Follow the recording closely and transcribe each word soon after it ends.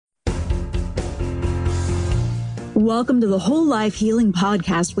Welcome to the Whole Life Healing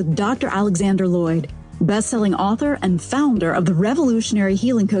Podcast with Dr. Alexander Lloyd, best-selling author and founder of the revolutionary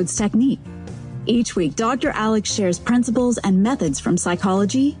Healing Codes technique. Each week, Dr. Alex shares principles and methods from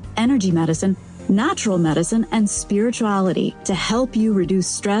psychology, energy medicine, natural medicine, and spirituality to help you reduce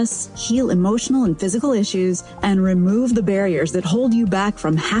stress, heal emotional and physical issues, and remove the barriers that hold you back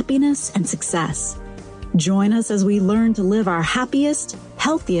from happiness and success. Join us as we learn to live our happiest,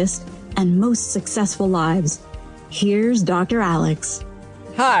 healthiest, and most successful lives. Here's Dr. Alex.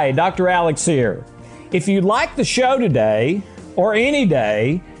 Hi, Dr. Alex here. If you like the show today, or any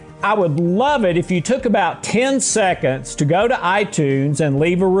day, I would love it if you took about 10 seconds to go to iTunes and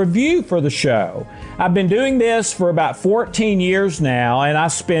leave a review for the show. I've been doing this for about 14 years now, and I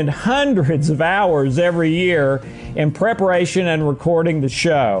spend hundreds of hours every year in preparation and recording the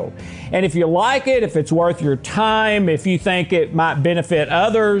show. And if you like it, if it's worth your time, if you think it might benefit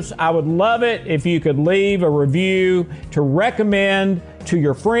others, I would love it if you could leave a review to recommend to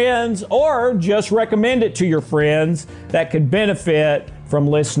your friends, or just recommend it to your friends that could benefit from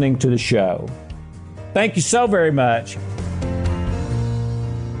listening to the show. Thank you so very much.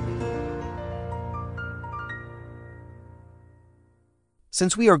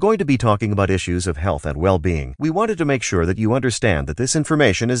 Since we are going to be talking about issues of health and well-being, we wanted to make sure that you understand that this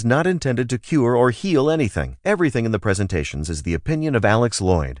information is not intended to cure or heal anything. Everything in the presentations is the opinion of Alex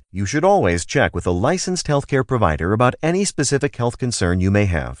Lloyd. You should always check with a licensed healthcare provider about any specific health concern you may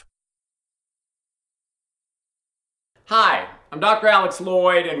have. Hi, I'm Dr. Alex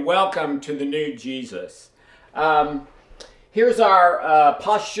Lloyd, and welcome to the New Jesus. Here's our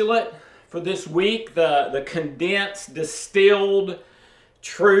postulate for this week, the condensed, distilled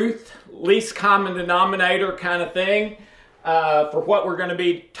truth, least common denominator kind of thing for what we're going to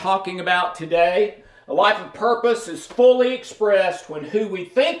be talking about today. A life of purpose is fully expressed when who we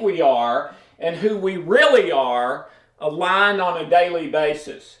think we are and who we really are align on a daily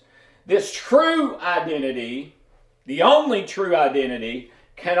basis. This true identity, the only true identity,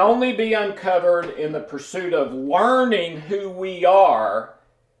 can only be uncovered in the pursuit of learning who we are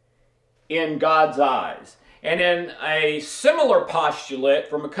in God's eyes. And in a similar postulate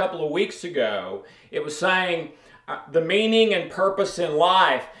from a couple of weeks ago, it was saying the meaning and purpose in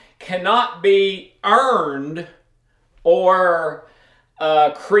life cannot be earned or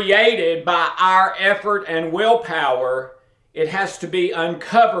created by our effort and willpower. It has to be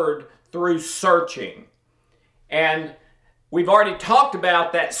uncovered through searching. And we've already talked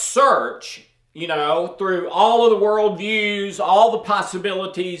about that search, through all of the worldviews, all the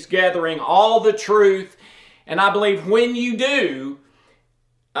possibilities, gathering all the truth. And I believe when you do,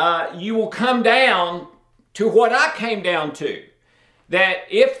 you will come down to what I came down to. That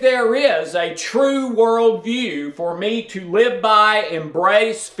if there is a true worldview for me to live by,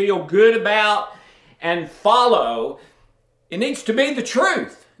 embrace, feel good about, and follow, it needs to be the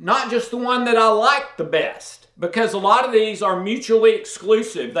truth, not just the one that I like the best. Because a lot of these are mutually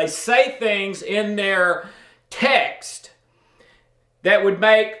exclusive. They say things in their text that would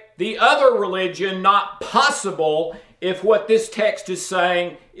make the other religion not possible if what this text is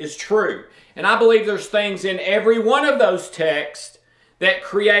saying is true. And I believe there's things in every one of those texts that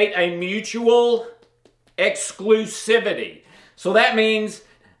create a mutual exclusivity. So that means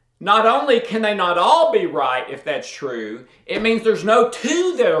not only can they not all be right if that's true, it means there's no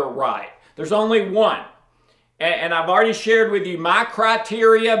two that are right. There's only one. And I've already shared with you my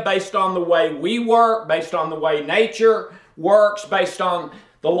criteria based on the way we work, based on the way nature works, based on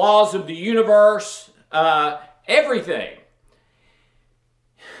the laws of the universe, everything.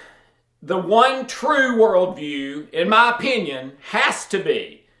 The one true worldview, in my opinion, has to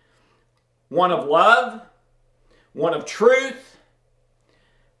be one of love, one of truth,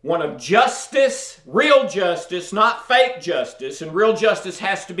 one of justice, real justice, not fake justice, and real justice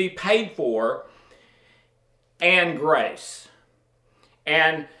has to be paid for, and grace.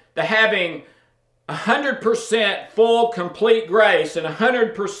 And the having 100% full, complete grace and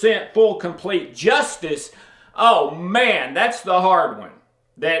 100% full, complete justice, oh man, that's the hard one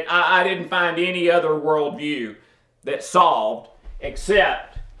that I didn't find any other worldview that solved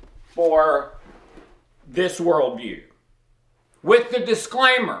except for this worldview. With the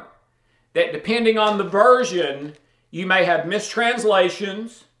disclaimer that depending on the version, you may have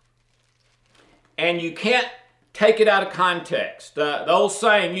mistranslations and you can't take it out of context. The old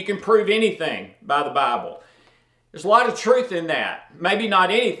saying, you can prove anything by the Bible. There's a lot of truth in that. Maybe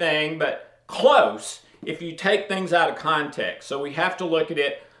not anything, but close if you take things out of context. So we have to look at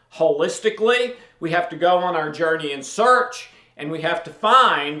it holistically. We have to go on our journey in search, and we have to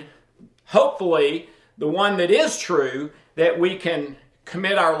find, hopefully, the one that is true that we can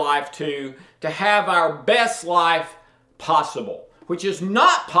commit our life to have our best life possible, which is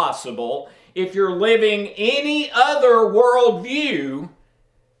not possible if you're living any other worldview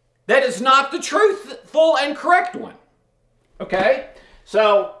that is not the truthful and correct one. Okay?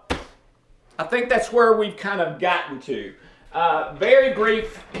 So, I think that's where we've kind of gotten to. Very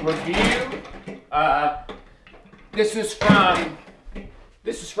brief review. This is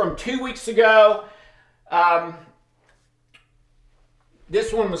from 2 weeks ago.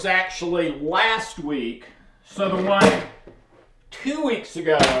 This one was actually last week. So the one 2 weeks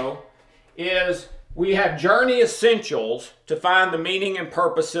ago is we have Journey Essentials to find the meaning and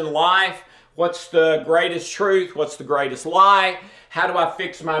purpose in life. What's the greatest truth? What's the greatest lie? How do I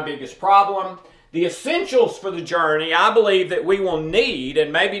fix my biggest problem? The essentials for the journey, I believe that we will need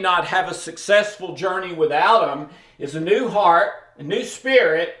and maybe not have a successful journey without them, is a new heart, a new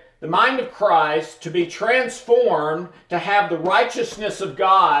spirit, the mind of Christ, to be transformed, to have the righteousness of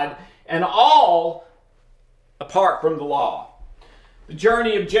God, and all apart from the law. The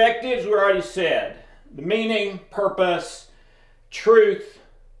journey objectives, we already said. The meaning, purpose, truth,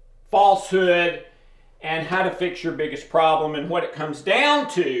 falsehood, and how to fix your biggest problem. And what it comes down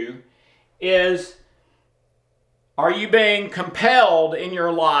to is, are you being compelled in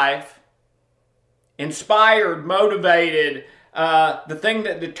your life, inspired, motivated, the thing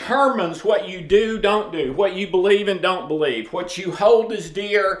that determines what you do, don't do, what you believe and don't believe, what you hold as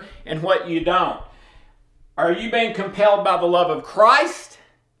dear and what you don't. Are you being compelled by the love of Christ,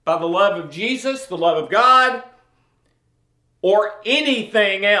 by the love of Jesus, the love of God, or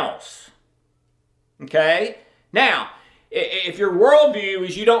anything else? Okay? Now, if your worldview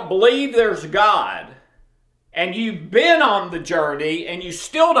is you don't believe there's God, and you've been on the journey and you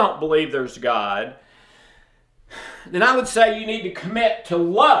still don't believe there's God, then I would say you need to commit to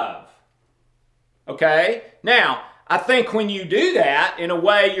love. Okay? Now, I think when you do that, in a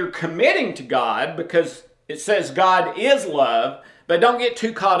way you're committing to God, because it says God is love, but don't get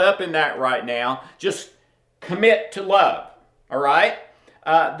too caught up in that right now. Just commit to love. All right?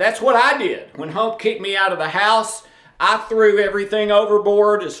 That's what I did. When Hope kicked me out of the house, I threw everything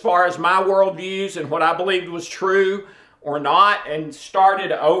overboard as far as my worldviews and what I believed was true or not, and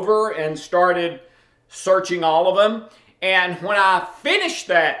started over and started searching all of them. And when I finished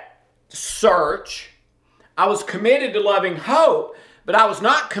that search, I was committed to loving Hope, but I was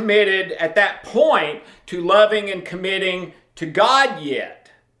not committed at that point to loving and committing to God yet,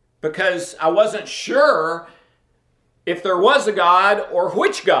 because I wasn't sure if there was a God or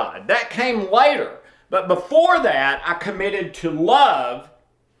which God. That came later. But before that, I committed to love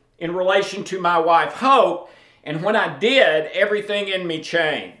in relation to my wife, Hope. And when I did, everything in me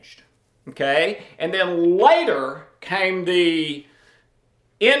changed. Okay? And then later came the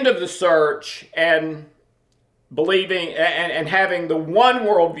end of the search and believing and having the one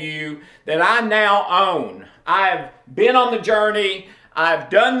worldview that I now own. I've been on the journey. I've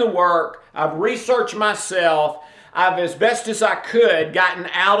done the work. I've researched myself. I've, as best as I could, gotten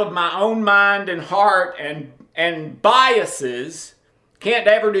out of my own mind and heart and biases. Can't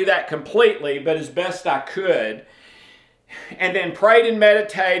ever do that completely, but as best I could. And then prayed and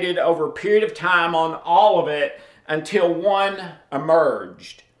meditated over a period of time on all of it until one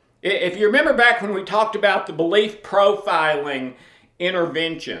emerged. If you remember back when we talked about the belief profiling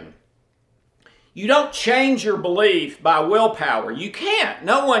intervention, you don't change your belief by willpower. You can't.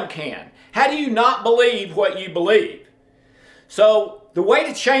 No one can. How do you not believe what you believe? So the way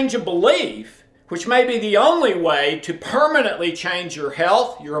to change a belief, which may be the only way to permanently change your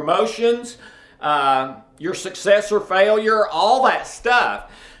health, your emotions, your success or failure, all that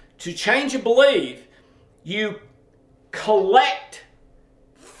stuff, to change a belief, you collect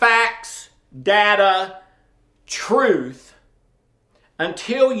facts, data, truth,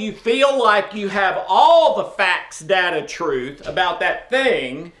 until you feel like you have all the facts, data, truth about that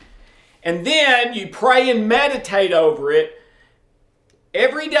thing. And then you pray and meditate over it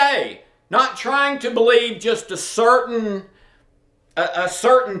every day, not trying to believe just a certain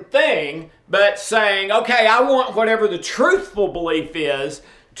thing, but saying, okay, I want whatever the truthful belief is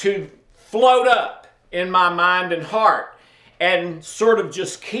to float up in my mind and heart, and sort of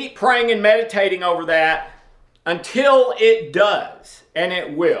just keep praying and meditating over that until it does, and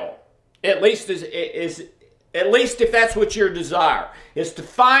it will. At least if that's what your desire is, to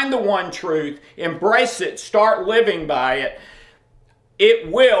find the one truth, embrace it, start living by it,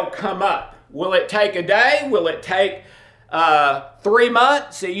 it will come up. Will it take a day? Will it take 3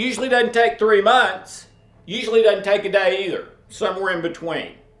 months? It usually doesn't take 3 months. Usually doesn't take a day either. Somewhere in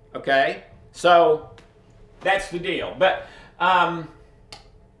between. Okay? So that's the deal. But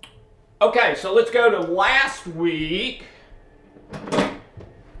okay, so let's go to last week.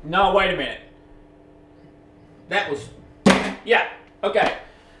 No, wait a minute. That was, yeah, okay.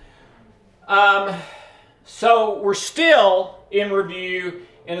 So we're still in review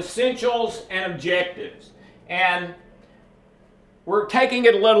in essentials and objectives. And we're taking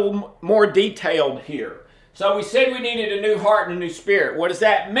it a little more detailed here. So we said we needed a new heart and a new spirit. What does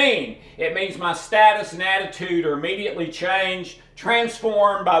that mean? It means my status and attitude are immediately changed,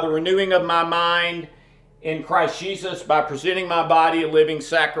 transformed by the renewing of my mind in Christ Jesus, by presenting my body a living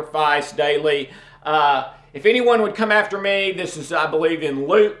sacrifice daily. If anyone would come after me, this is, I believe, in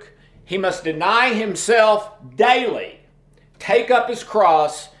Luke, he must deny himself daily, take up his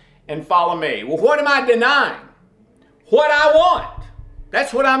cross, and follow me. Well, what am I denying? What I want.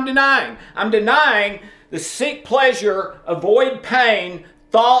 That's what I'm denying. I'm denying the seek pleasure, avoid pain,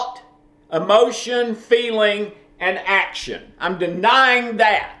 thought, emotion, feeling, and action. I'm denying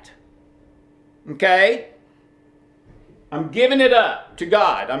that. Okay? I'm giving it up to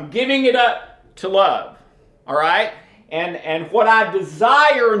God. I'm giving it up to love. All right? And what I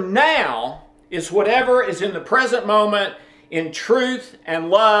desire now is whatever is in the present moment in truth and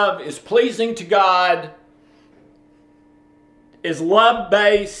love, is pleasing to God, is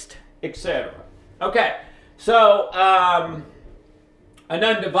love-based, etc. Okay, so an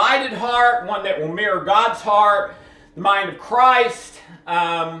undivided heart, one that will mirror God's heart, the mind of Christ,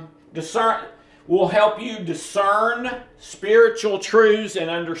 will help you discern spiritual truths and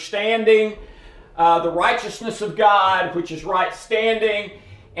understanding, the righteousness of God, which is right standing,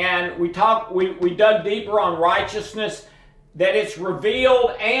 and we dug deeper on righteousness, that it's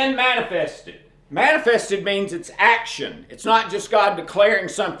revealed and manifested. Manifested means it's action. It's not just God declaring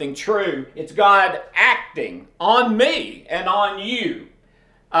something true. It's God acting on me and on you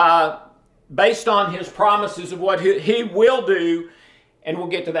based on His promises of what He will do, and we'll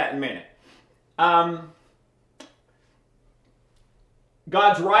get to that in a minute.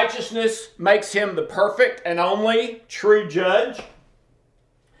 God's righteousness makes Him the perfect and only true judge.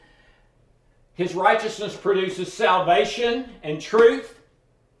 His righteousness produces salvation and truth.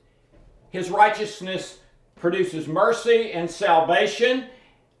 His righteousness produces mercy and salvation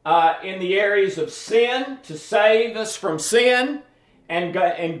in the areas of sin, to save us from sin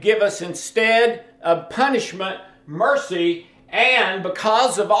and give us instead of punishment, mercy, and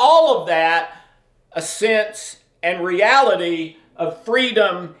because of all of that, a sense and reality of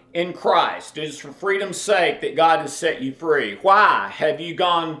freedom in Christ. It is for freedom's sake that God has set you free. Why have you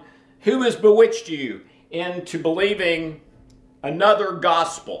gone, who has bewitched you into believing another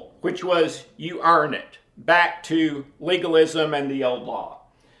gospel, which was you earn it, back to legalism and the old law?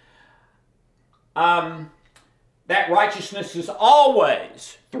 That righteousness is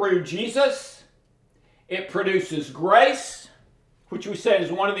always through Jesus. It produces grace, which we said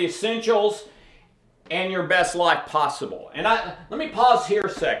is one of the essentials, and your best life possible. And let me pause here a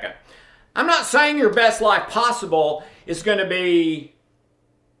second. I'm not saying your best life possible is going to be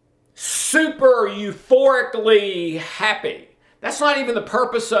super euphorically happy. That's not even the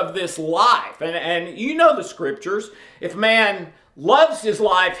purpose of this life. And you know the scriptures. If man loves his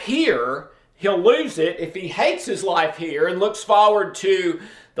life here, he'll lose it. If he hates his life here and looks forward to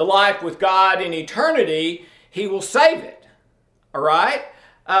the life with God in eternity, he will save it. All right?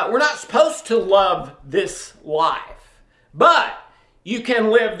 We're not supposed to love this life, but you can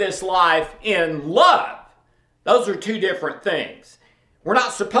live this life in love. Those are two different things. We're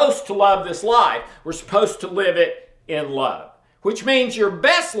not supposed to love this life. We're supposed to live it in love, which means your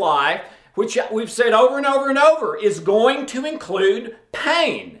best life, which we've said over and over and over, is going to include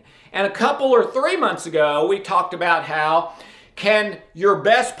pain. And a couple or 3 months ago, we talked about how can your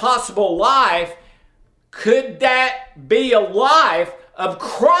best possible life, could that be a life of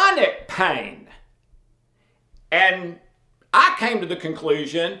chronic pain? And I came to the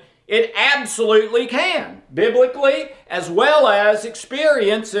conclusion it absolutely can, biblically as well as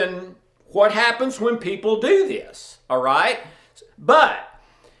experience and what happens when people do this, all right? But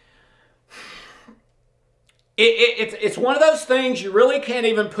it's one of those things you really can't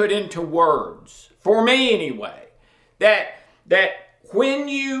even put into words, for me anyway, that when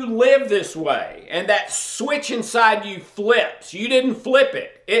you live this way and that switch inside you flips, you didn't flip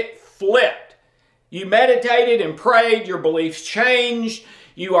it, it flipped. You meditated and prayed, your beliefs changed,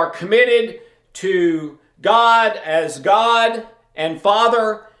 you are committed to God as God and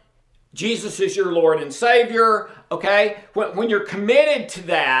Father. Jesus is your Lord and Savior, okay? When you're committed to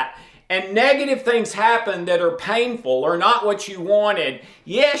that and negative things happen that are painful or not what you wanted,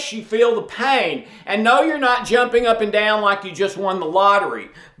 yes, you feel the pain. And no, you're not jumping up and down like you just won the lottery.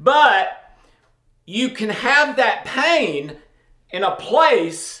 But you can have that pain in a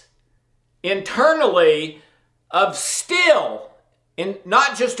place internally of still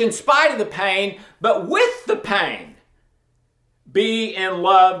not just in spite of the pain, but with the pain. Be in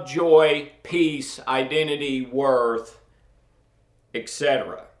love, joy, peace, identity, worth,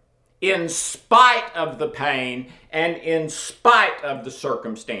 etc. In spite of the pain and in spite of the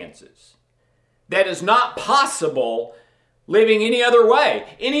circumstances. That is not possible living any other way.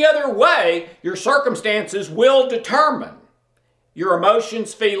 Any other way, your circumstances will determine your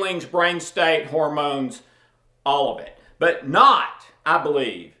emotions, feelings, brain state, hormones, all of it. But not, I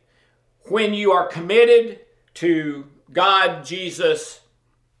believe, when you are committed to God, Jesus,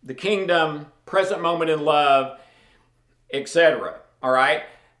 the kingdom, present moment in love, etc. All right?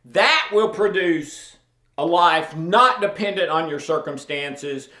 That will produce a life not dependent on your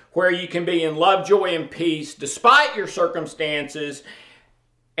circumstances, where you can be in love, joy, and peace despite your circumstances.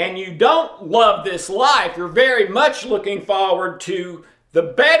 And you don't love this life. You're very much looking forward to the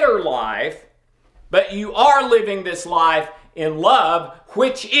better life, but you are living this life in love,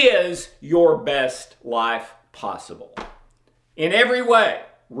 which is your best life possible. In every way.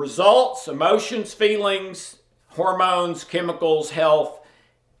 Results, emotions, feelings, hormones, chemicals, health,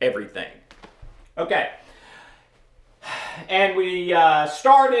 everything. Okay. And we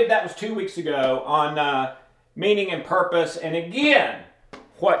started, that was 2 weeks ago, on meaning and purpose. And again,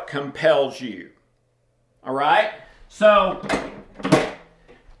 what compels you. All right? So,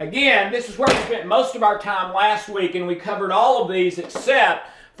 again, this is where we spent most of our time last week, and we covered all of these except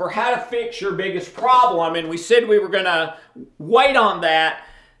for how to fix your biggest problem. And we said we were going to wait on that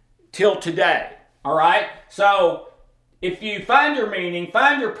till today. All right? So, if you find your meaning,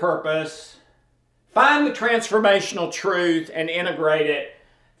 find your purpose, find the transformational truth and integrate it,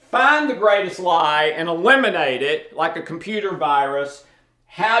 find the greatest lie and eliminate it like a computer virus,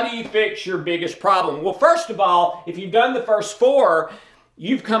 how do you fix your biggest problem? Well, first of all, if you've done the first 4,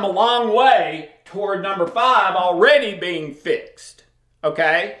 you've come a long way toward number 5 already being fixed.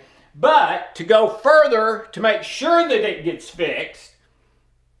 Okay? But to go further, to make sure that it gets fixed,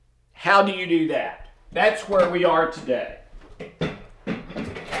 how do you do that? That's where we are today.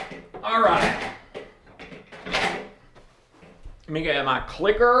 All right. Let me get my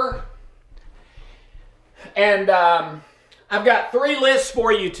clicker. And I've got 3 lists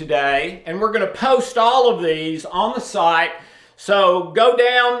for you today, and we're going to post all of these on the site. So go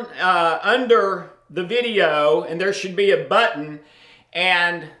down under the video, and there should be a button,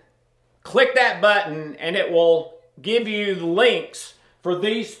 and click that button, and it will give you the links for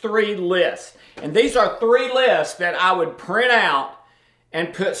these 3 lists. And these are 3 lists that I would print out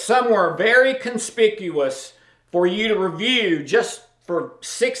and put somewhere very conspicuous for you to review just for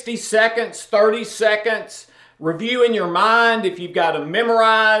 60 seconds, 30 seconds. Review in your mind if you've got to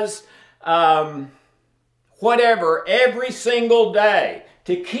memorize, whatever, every single day,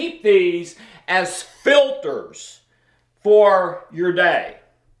 to keep these as filters for your day.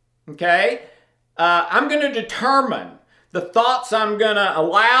 Okay? I'm going to determine the thoughts I'm going to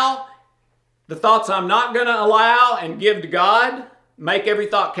allow, the thoughts I'm not going to allow and give to God. Make every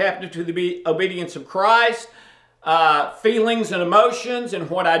thought captive to the obedience of Christ. Feelings and emotions and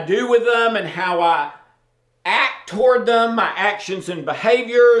what I do with them and how I act toward them, my actions and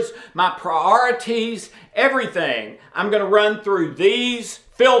behaviors, my priorities, everything. I'm going to run through these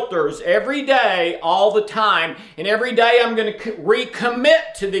filters every day, all the time. And every day I'm going to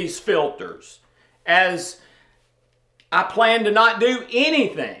recommit to these filters as I plan to not do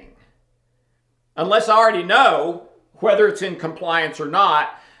anything unless I already know whether it's in compliance or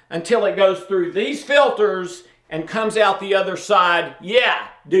not, until it goes through these filters and comes out the other side, yeah,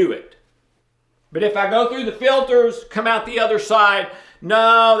 do it. But if I go through the filters, come out the other side,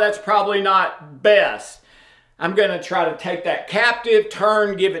 no, that's probably not best. I'm going to try to take that captive,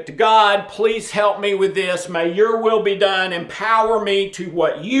 turn, give it to God. Please help me with this. May your will be done. Empower me to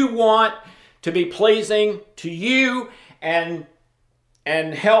what you want to be pleasing to you, and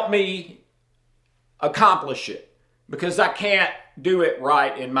help me accomplish it. Because I can't do it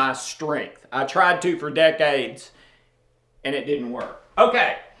right in my strength. I tried to for decades, and it didn't work.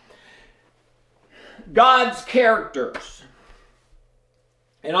 Okay. God's characters.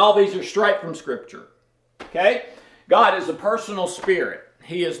 And all these are straight from Scripture. Okay? God is a personal spirit.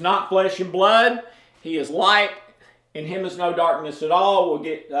 He is not flesh and blood. He is light. In Him is no darkness at all. We'll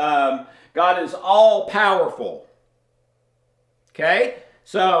get. God is all powerful. Okay?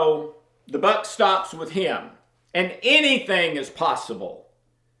 So the buck stops with Him. And anything is possible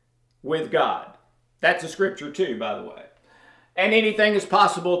with God. That's a scripture too, by the way. And anything is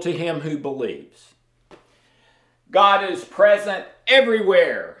possible to him who believes. God is present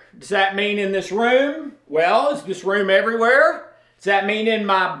everywhere. Does that mean in this room? Well, is this room everywhere? Does that mean in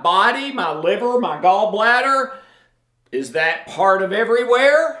my body, my liver, my gallbladder? Is that part of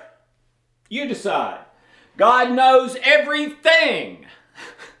everywhere? You decide. God knows everything.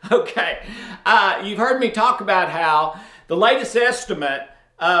 Okay. You've heard me talk about how the latest estimate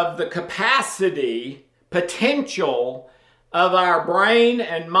of the capacity, potential of our brain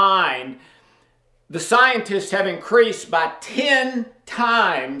and mind, the scientists have increased by 10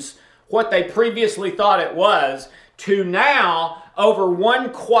 times what they previously thought it was to now over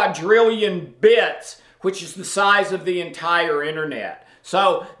 1 quadrillion bits, which is the size of the entire internet.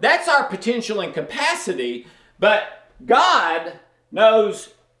 So that's our potential and capacity, but God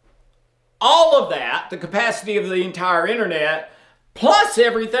knows all of that, the capacity of the entire internet, plus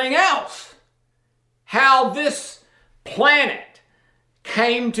everything else. How this planet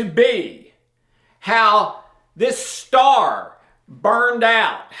came to be, how this star burned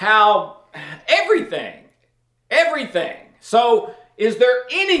out, how everything. So is there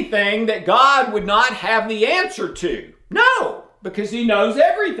anything that God would not have the answer to? No, because he knows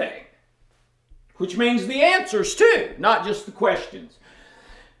everything, which means the answers too, not just the questions.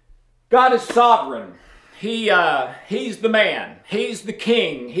 God is sovereign. He's the man. He's the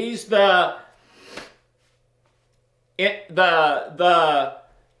king. He's the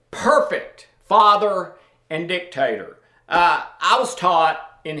perfect father and dictator. I was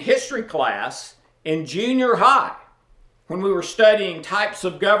taught in history class in junior high, when we were studying types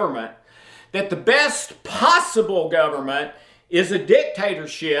of government, that the best possible government is a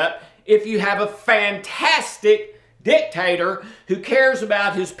dictatorship if you have a fantastic dictator who cares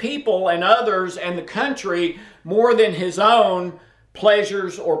about his people and others and the country more than his own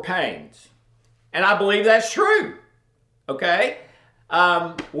pleasures or pains. And I believe that's true. Okay?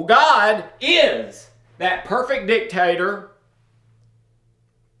 Well, God is that perfect dictator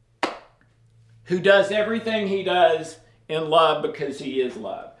who does everything he does in love because he is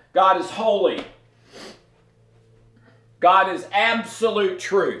love. God is holy. God is absolute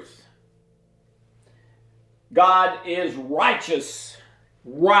truth. God is righteous,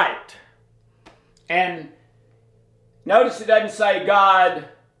 right. And notice it doesn't say God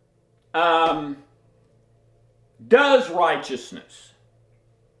does righteousness.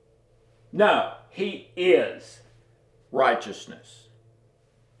 No, he is righteousness.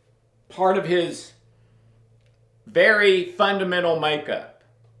 Part of his very fundamental makeup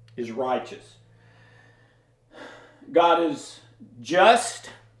is righteous. God is just,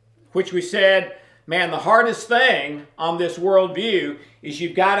 which we said, man, the hardest thing on this worldview is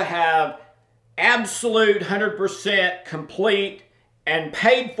you've got to have absolute 100% complete and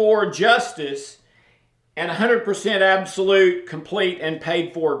paid for justice and 100% absolute, complete, and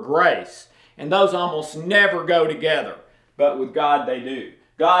paid for grace. And those almost never go together. But with God, they do.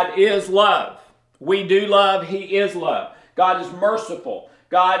 God is love. We do love. He is love. God is merciful.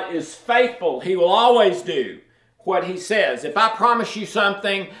 God is faithful. He will always do what he says. If I promise you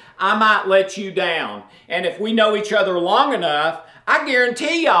something, I might let you down. And if we know each other long enough, I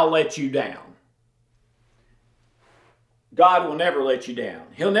guarantee I'll let you down. God will never let you down.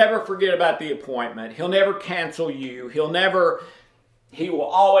 He'll never forget about the appointment. He'll never cancel you. He will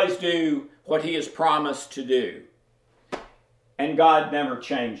always do what he has promised to do. And God never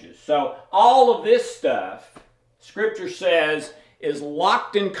changes. So all of this stuff, Scripture says, is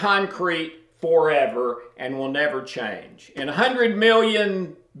locked in concrete forever and will never change. In 100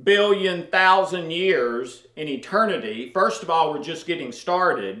 million, billion, thousand years in eternity, first of all, we're just getting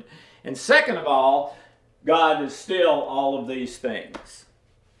started. And second of all, God is still all of these things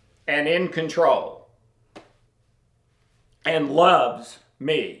and in control and loves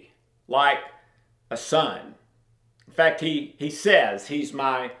me like a son. In fact, he says he's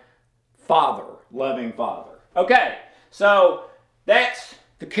my father, loving father. Okay, so that's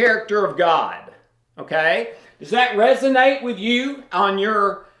the character of God. Okay? Does that resonate with you on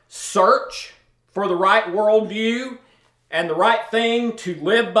your search for the right worldview and the right thing to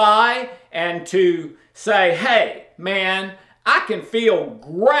live by and to say, hey, man, I can feel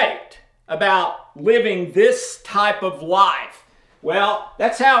great about living this type of life? Well,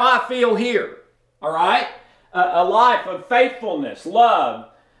 that's how I feel here. All right? A life of faithfulness, love,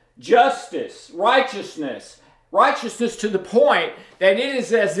 justice, righteousness to the point that it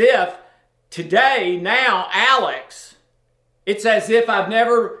is as if today, now, Alex, it's as if I've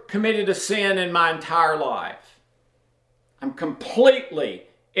never committed a sin in my entire life. I'm completely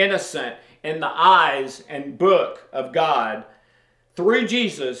innocent in the eyes and book of God through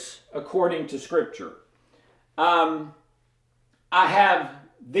Jesus according to Scripture. I have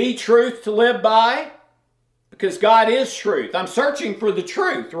the truth to live by because God is truth. I'm searching for the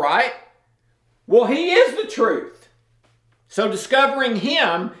truth, right? Well, he is the truth. So discovering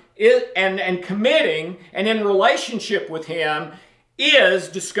him and committing and in relationship with Him is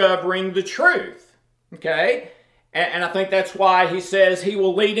discovering the truth. Okay? And I think that's why He says He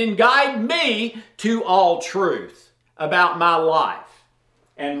will lead and guide me to all truth about my life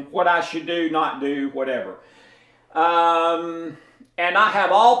and what I should do, not do, whatever. And I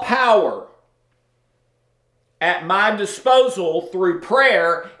have all power at my disposal through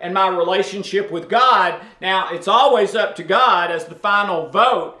prayer and my relationship with God. Now, it's always up to God as the final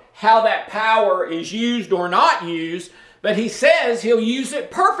vote how that power is used or not used, but He says He'll use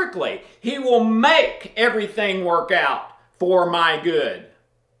it perfectly. He will make everything work out for my good.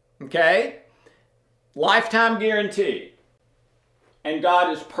 Okay? Lifetime guarantee. And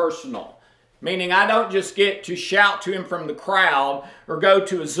God is personal. Meaning I don't just get to shout to Him from the crowd or go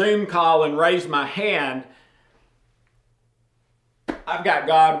to a Zoom call and raise my hand. I've got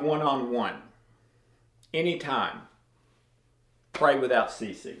God one-on-one. Anytime. Pray without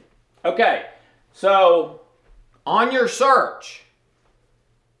ceasing. Okay, so on your search,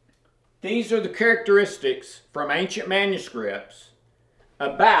 these are the characteristics from ancient manuscripts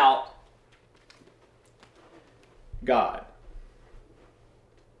about God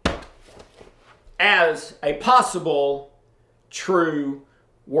as a possible true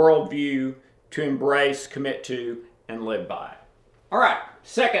worldview to embrace, commit to, and live by. All right,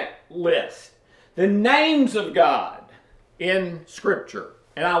 second list. The names of God in Scripture.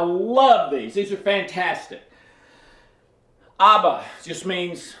 And I love these. These are fantastic. Abba just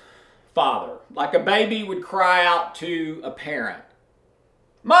means father. Like a baby would cry out to a parent.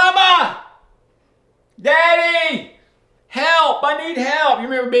 Mama! Daddy! Help! I need help! You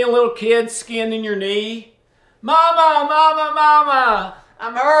remember being a little kid, skin in your knee? Mama! Mama! Mama!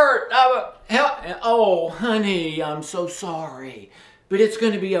 I'm hurt! Help! Oh, honey, I'm so sorry. But it's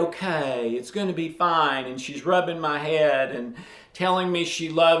going to be okay. It's going to be fine. And she's rubbing my head and telling me she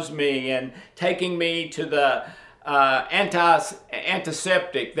loves me and taking me to the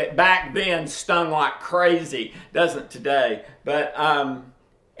antiseptic that back then stung like crazy. Doesn't today. But,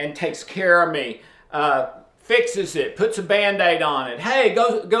 and takes care of me. Fixes it. Puts a Band-Aid on it. Hey,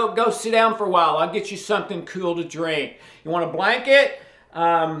 go sit down for a while. I'll get you something cool to drink. You want a blanket?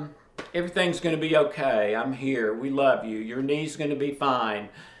 Everything's going to be okay. I'm here. We love you. Your knee's going to be fine.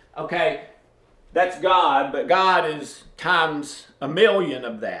 Okay, that's God, but God is times a million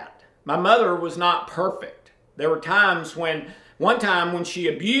of that. My mother was not perfect. There were times one time when she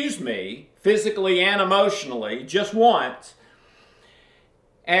abused me, physically and emotionally, just once,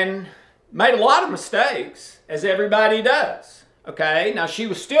 and made a lot of mistakes, as everybody does. Okay, now she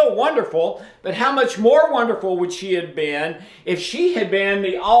was still wonderful, but how much more wonderful would she have been if she had been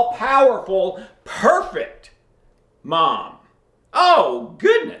the all-powerful, perfect mom? Oh,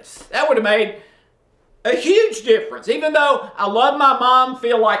 goodness, that would have made a huge difference. Even though I love my mom,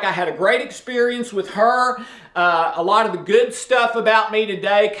 feel like I had a great experience with her, a lot of the good stuff about me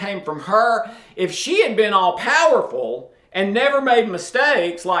today came from her. If she had been all-powerful and never made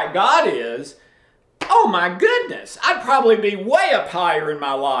mistakes like God is, oh my goodness, I'd probably be way up higher in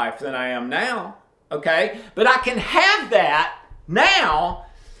my life than I am now, okay? But I can have that now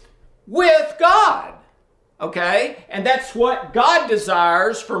with God, okay? And that's what God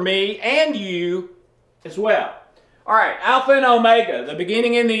desires for me and you as well. All right, Alpha and Omega, the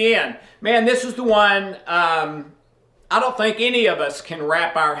beginning and the end. Man, this is the one I don't think any of us can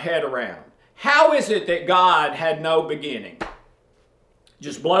wrap our head around. How is it that God had no beginning?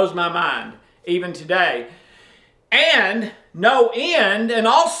 Just blows my mind. Even today, and no end, and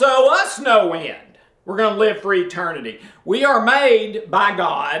also us no end. We're going to live for eternity. We are made by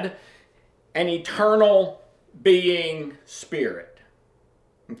God an eternal being spirit.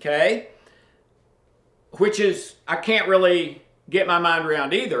 Okay? Which is, I can't really get my mind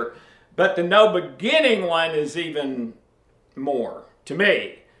around either, but the no beginning one is even more to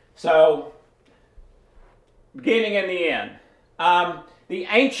me. So, beginning and the end. The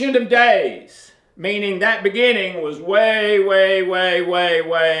Ancient of Days, meaning that beginning was way, way, way, way,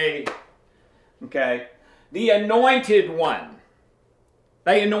 way. Okay. The Anointed One.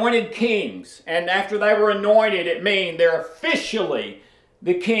 They anointed kings, and after they were anointed, it means they're officially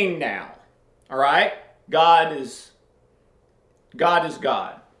the king now. All right? God is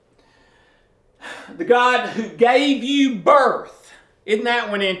God. The God who gave you birth. Isn't that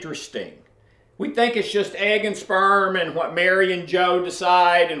one interesting? We think it's just egg and sperm and what Mary and Joe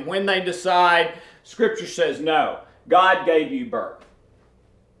decide and when they decide. Scripture says no. God gave you birth.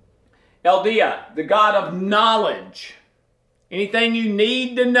 Eldia, the God of knowledge. Anything you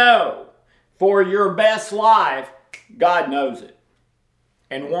need to know for your best life, God knows it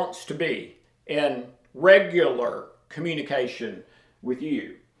and wants to be in regular communication with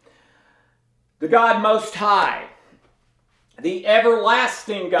you. the God Most High, the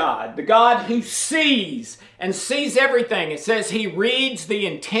everlasting God, the God who sees and sees everything. It says He reads the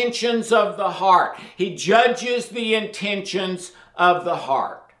intentions of the heart. He judges the intentions of the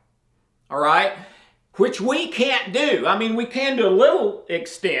heart. All right? Which we can't do. I mean, we can to a little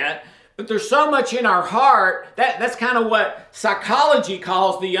extent, but there's so much in our heart. That's kind of what psychology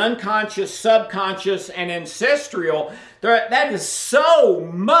calls the unconscious, subconscious, and ancestral. That is so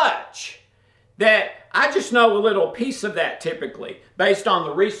much that I just know a little piece of that typically, based on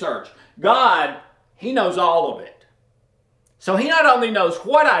the research. God, He knows all of it. So He not only knows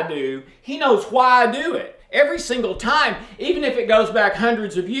what I do, He knows why I do it. Every single time, even if it goes back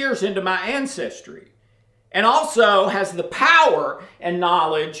hundreds of years into my ancestry. And also has the power and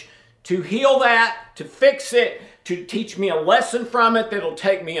knowledge to heal that, to fix it, to teach me a lesson from it that'll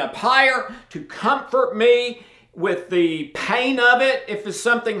take me up higher, to comfort me with the pain of it, if it's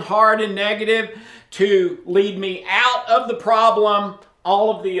something hard and negative, to lead me out of the problem,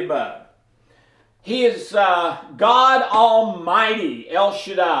 all of the above. He is God Almighty, El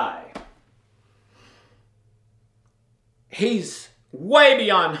Shaddai. He's way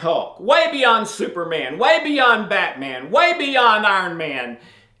beyond Hulk, way beyond Superman, way beyond Batman, way beyond Iron Man.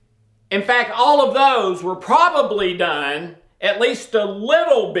 In fact, all of those were probably done, at least a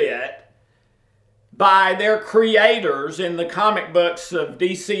little bit, by their creators in the comic books of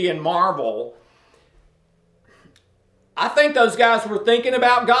DC and Marvel. I think those guys were thinking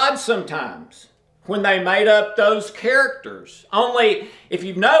about God sometimes when they made up those characters. Only, if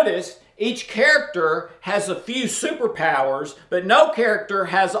you've noticed, each character has a few superpowers, but no character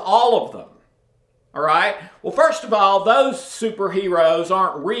has all of them. All right? Well, first of all, those superheroes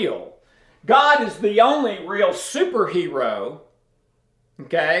aren't real. God is the only real superhero,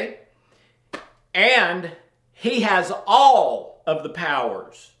 okay? And He has all of the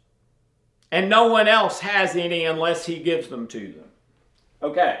powers. And no one else has any unless He gives them to them.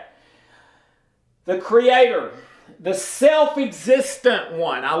 Okay. The Creator, the self-existent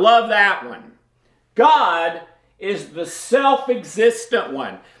one. I love that one. God is the self-existent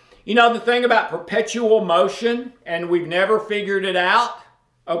one. You know the thing about perpetual motion, and we've never figured it out,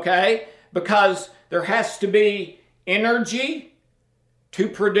 okay? Because there has to be energy to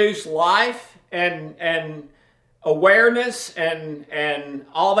produce life and awareness and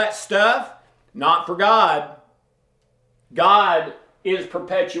all that stuff. Not for God. God is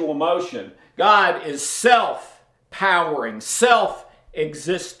perpetual motion. God is self-powering,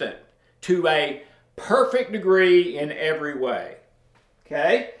 self-existent to a perfect degree in every way.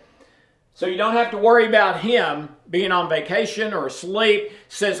 Okay? So you don't have to worry about Him being on vacation or asleep. It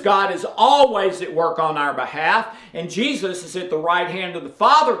says God is always at work on our behalf, and Jesus is at the right hand of the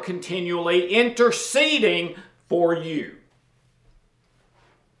Father continually interceding for you.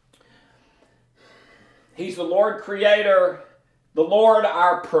 He's the Lord Creator, the Lord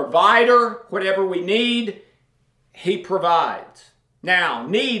our provider. Whatever we need, He provides. Now,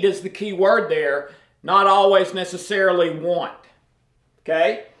 need is the key word there, not always necessarily want.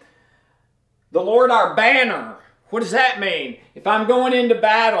 Okay? The Lord our banner. What does that mean? If I'm going into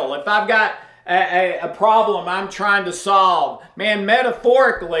battle, if I've got a problem I'm trying to solve, man,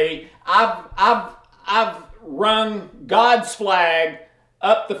 metaphorically, I've rung God's flag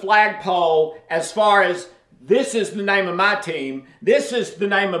up the flagpole as far as this is the name of my team, this is the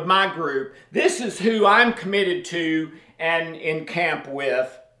name of my group, this is who I'm committed to and in camp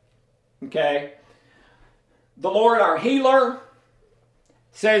with. Okay? The Lord our healer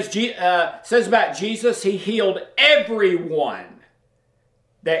says about Jesus, He healed everyone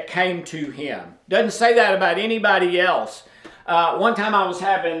that came to Him. Doesn't say that about anybody else. One time I was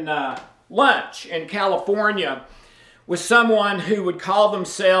having lunch in California with someone who would call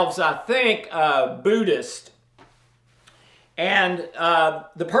themselves, I think, Buddhist. And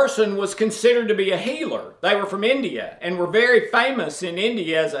the person was considered to be a healer. They were from India and were very famous in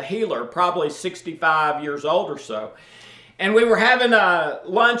India as a healer, probably 65 years old or so. And we were having a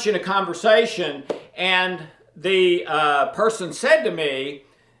lunch and a conversation, and the person said to me,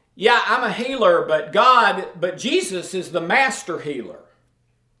 yeah, I'm a healer, but Jesus is the master healer.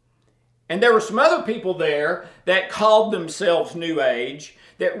 And there were some other people there that called themselves New Age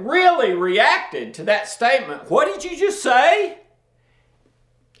that really reacted to that statement. What did you just say?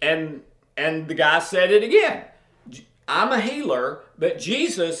 And the guy said it again. I'm a healer, but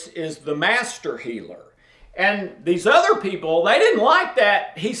Jesus is the master healer. And these other people, they didn't like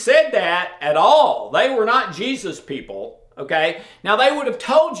that he said that at all. They were not Jesus people, okay? Now, they would have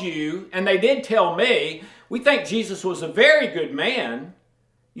told you, and they did tell me, we think Jesus was a very good man,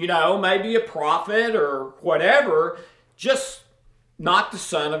 you know, maybe a prophet or whatever, just not the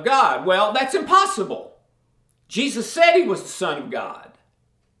Son of God. Well, that's impossible. Jesus said he was the Son of God.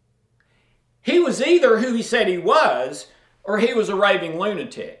 He was either who he said he was, or he was a raving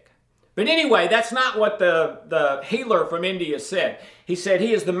lunatic. But anyway, that's not what the healer from India said. He said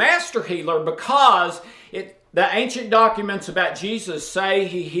he is the master healer because the ancient documents about Jesus say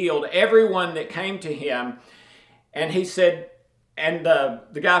he healed everyone that came to him. And he said, and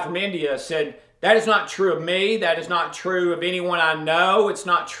the guy from India said, that is not true of me. That is not true of anyone I know. It's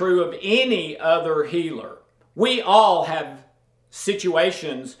not true of any other healer. We all have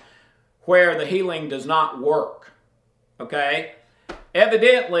situations where the healing does not work. Okay?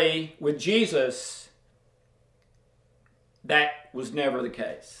 Evidently, with Jesus, that was never the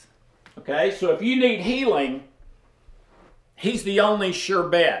case. Okay? So if you need healing, he's the only sure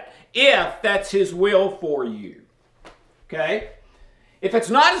bet, if that's his will for you. Okay? If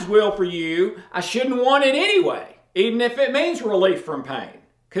it's not his will for you, I shouldn't want it anyway, even if it means relief from pain,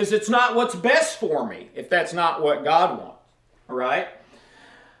 because it's not what's best for me if that's not what God wants. All right?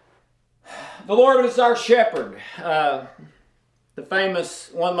 The Lord is our shepherd. One of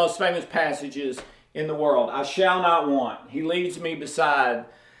the most famous passages in the world. I shall not want. He leads me beside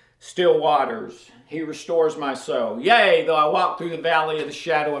still waters. He restores my soul. Yea, though I walk through the valley of the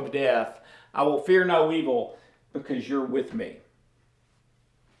shadow of death, I will fear no evil because you're with me.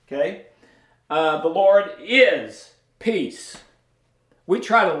 Okay? The Lord is peace. We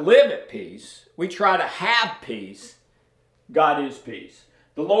try to live at peace. We try to have peace. God is peace.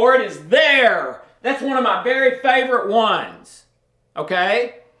 The Lord is there. That's one of my very favorite ones.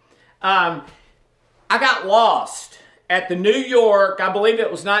 Okay? I got lost at the New York, I believe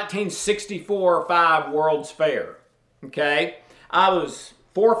it was 1964 or 5 World's Fair. Okay? I was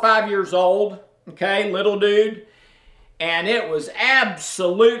 4 or 5 years old. Okay? Little dude. And it was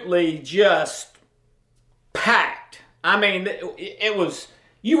absolutely just packed. I mean, it was,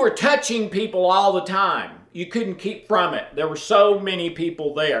 you were touching people all the time. You couldn't keep from it. There were so many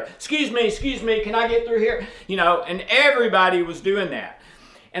people there. Excuse me, can I get through here? You know, and everybody was doing that.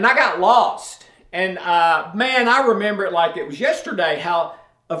 And I got lost. And man, I remember it like it was yesterday, how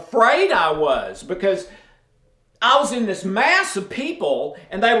afraid I was, because I was in this mass of people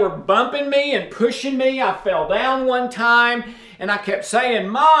and they were bumping me and pushing me. I fell down one time and I kept saying,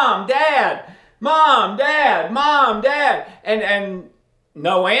 Mom, Dad, Mom, Dad, Mom, Dad. And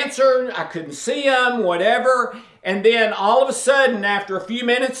no answer. I couldn't see them, whatever. And then all of a sudden, after a few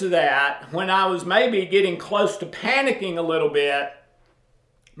minutes of that, when I was maybe getting close to panicking a little bit,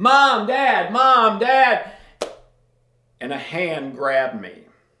 Mom, Dad, Mom, Dad. And a hand grabbed me.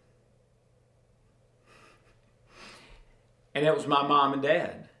 And it was my mom and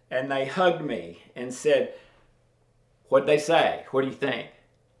dad. And they hugged me and said, what'd they say? What do you think?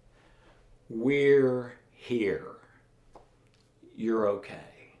 We're here. You're okay.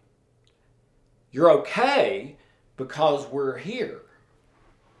 You're okay because we're here.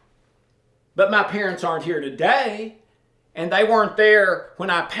 But my parents aren't here today. And they weren't there when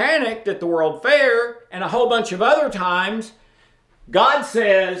I panicked at the World Fair and a whole bunch of other times. God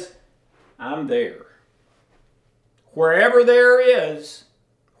says, I'm there. Wherever there is,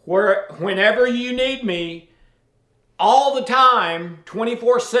 whenever you need me, all the time,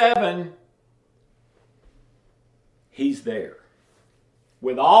 24/7, he's there.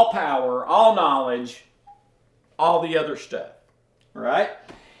 With all power, all knowledge, all the other stuff. All right?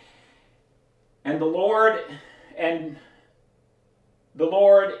 And the Lord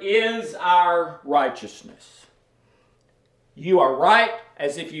is our righteousness. You are right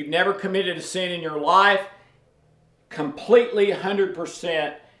as if you've never committed a sin in your life. Completely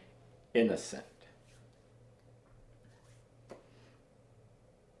 100% innocent.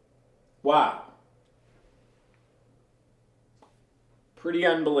 Wow. Pretty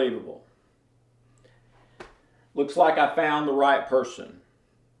unbelievable. Looks like I found the right person,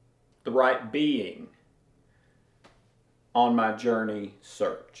 the right being on my journey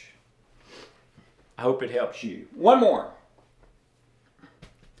search. I hope it helps you. One more.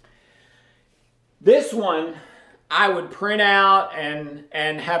 This one I would print out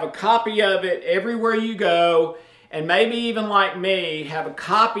and have a copy of it everywhere you go, and maybe even like me, have a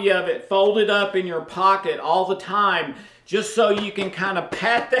copy of it folded up in your pocket all the time, just so you can kind of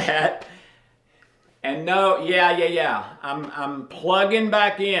pat that and know, yeah, I'm plugging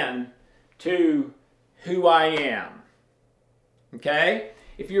back in to who I am. Okay?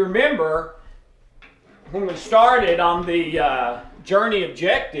 If you remember, when we started on the journey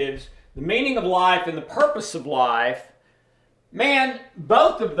objectives, the meaning of life and the purpose of life, man,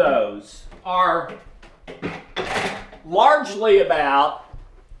 both of those are largely about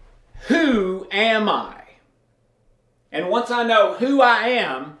who am I? And once I know who I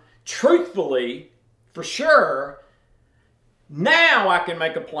am, truthfully, for sure, now I can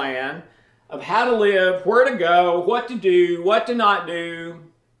make a plan of how to live, where to go, what to do, what to not do,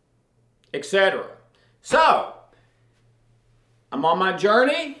 etc. So, I'm on my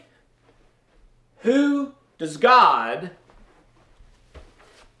journey. Who does God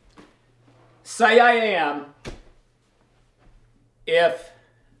say I am if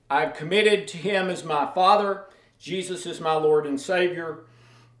I've committed to Him as my Father, Jesus is my Lord and Savior,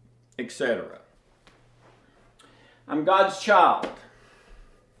 etc.? I'm God's child.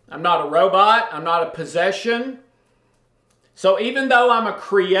 I'm not a robot. I'm not a possession. So even though I'm a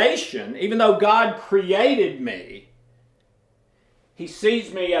creation, even though God created me, He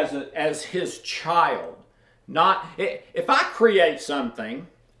sees me as His child. Not, if I create something,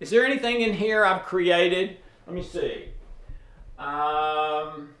 is there anything in here I've created? Let me see.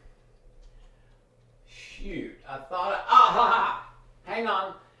 Shoot, I thought, hang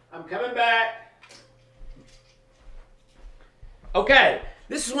on, I'm coming back. Okay,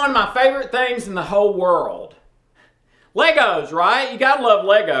 this is one of my favorite things in the whole world. Legos, right? You gotta love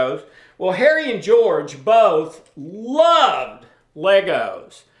Legos. Well, Harry and George both loved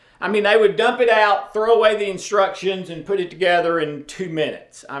Legos. I mean, they would dump it out, throw away the instructions, and put it together in 2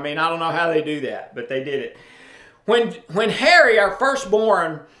 minutes. I mean, I don't know how they do that, but they did it. When Harry, our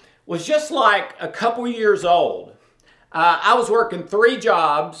firstborn, was just like a couple years old, I was working 3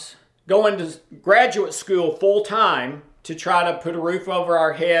 jobs, going to graduate school full time to try to put a roof over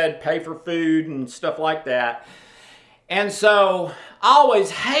our head, pay for food and stuff like that. And so I always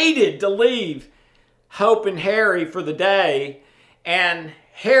hated to leave Hope and Harry for the day. And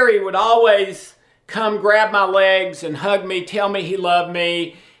Harry would always come grab my legs and hug me, tell me he loved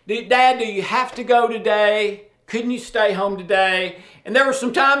me. Dad, do you have to go today? Couldn't you stay home today? And there were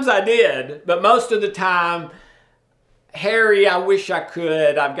some times I did, but most of the time, Harry, I wish I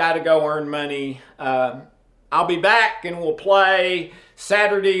could. I've got to go earn money. I'll be back and we'll play.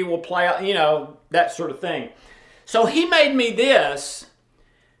 Saturday we'll play, you know, that sort of thing. So he made me this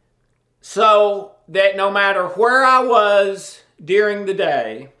so that no matter where I was during the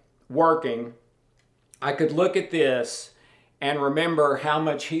day working, I could look at this and remember how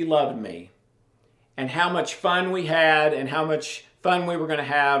much he loved me and how much fun we had and how much fun we were going to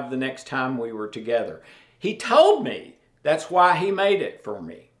have the next time we were together. He told me that's why he made it for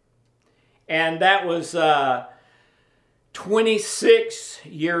me. And that was 26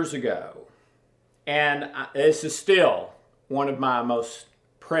 years ago. And this is still one of my most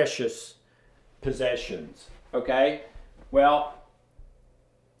precious possessions. Okay? Well,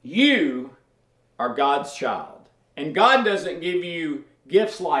 you are God's child. And God doesn't give you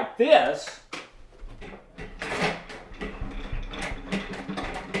gifts like this.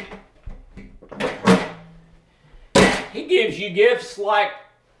 He gives you gifts like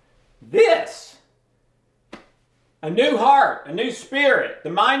this. A new heart, a new spirit,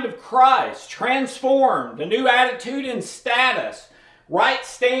 the mind of Christ, transformed, a new attitude and status, right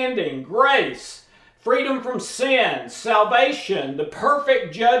standing, grace, freedom from sin, salvation, the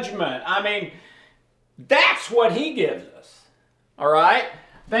perfect judgment. I mean, that's what He gives us. All right?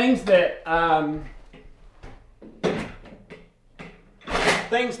 Things that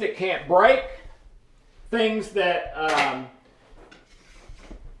can't break, things that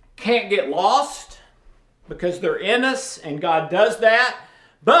can't get lost, because they're in us and God does that,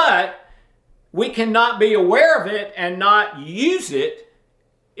 but we cannot be aware of it and not use it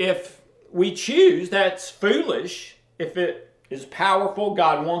if we choose. That's foolish. If it is powerful,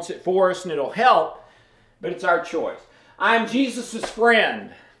 God wants it for us and it'll help, but it's our choice. I'm Jesus'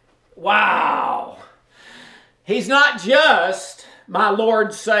 friend. Wow. He's not just my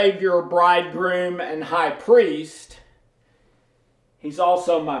Lord, Savior, bridegroom, and high priest. He's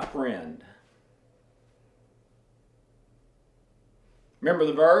also my friend. Remember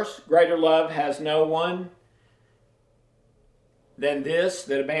the verse? Greater love has no one than this,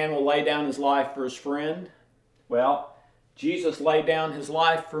 that a man will lay down his life for his friend. Well, Jesus laid down His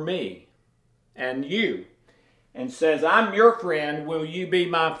life for me and you and says, I'm your friend, will you be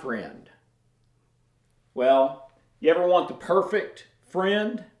my friend? Well, you ever want the perfect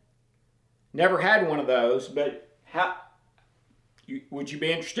friend? Never had one of those, but would you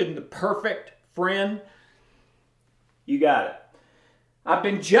be interested in the perfect friend? You got it. I've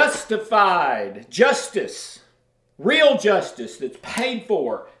been justified. Justice. Real justice that's paid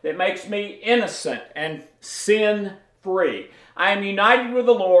for, that makes me innocent and sin-free. I am united with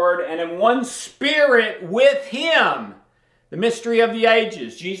the Lord and in one spirit with Him. The mystery of the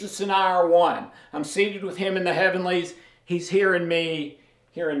ages. Jesus and I are one. I'm seated with Him in the heavenlies. He's here in me,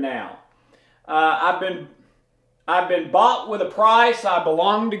 here and now. I've been I've been bought with a price. I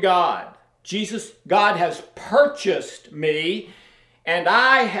belong to God. God has purchased me, and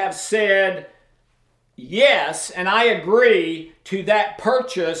I have said yes, and I agree to that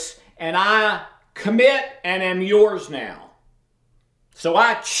purchase, and I commit and am yours now. So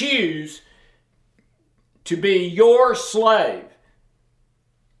I choose to be your slave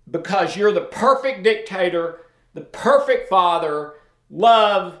because you're the perfect dictator, the perfect father,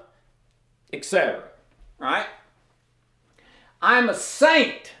 love, etc. Right? I'm a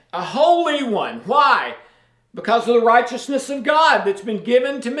saint, a holy one. Why? Because of the righteousness of God that's been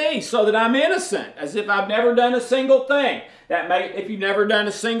given to me so that I'm innocent, as if I've never done a single thing. If you've never done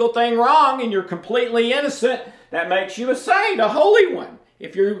a single thing wrong and you're completely innocent, that makes you a saint, a holy one,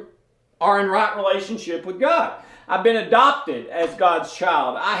 if you are in right relationship with God. I've been adopted as God's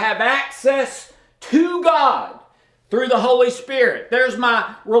child. I have access to God through the Holy Spirit. There's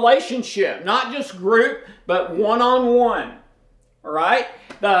my relationship, not just group, but one-on-one. All right?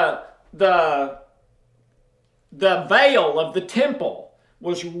 The veil of the temple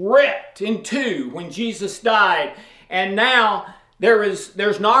was ripped in two when Jesus died. And now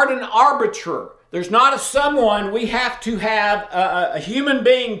there's not an arbiter. There's not someone we have to have a human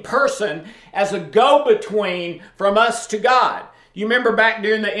being person as a go-between from us to God. You remember back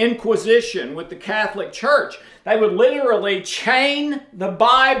during the Inquisition with the Catholic Church, they would literally chain the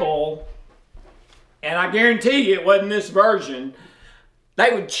Bible, and I guarantee you it wasn't this version.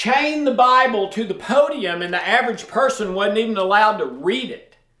 They would chain the Bible to the podium, and the average person wasn't even allowed to read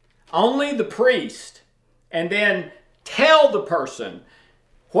it. Only the priest. And then tell the person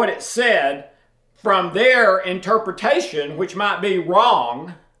what it said from their interpretation, which might be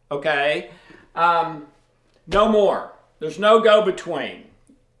wrong, okay? No more. There's no go-between.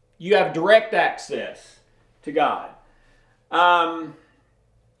 You have direct access to God.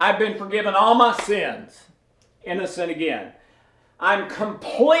 I've been forgiven all my sins. Innocent again. I'm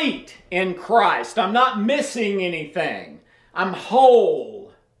complete in Christ. I'm not missing anything. I'm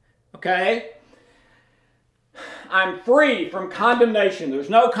whole. Okay? I'm free from condemnation. There's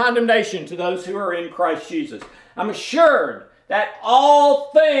no condemnation to those who are in Christ Jesus. I'm assured that all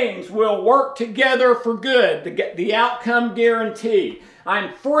things will work together for good. The outcome guarantee.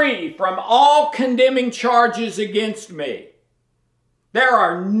 I'm free from all condemning charges against me. There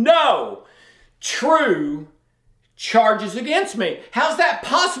are no true charges against me. How's that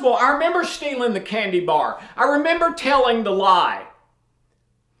possible? I remember stealing the candy bar. I remember telling the lie.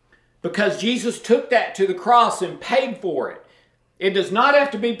 Because Jesus took that to the cross and paid for it. It does not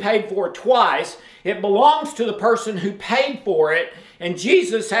have to be paid for twice. It belongs to the person who paid for it, and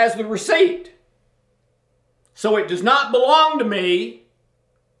Jesus has the receipt. So it does not belong to me,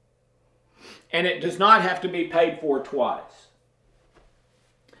 and it does not have to be paid for twice.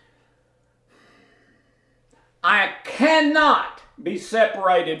 I cannot be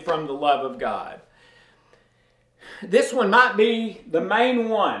separated from the love of God. This one might be the main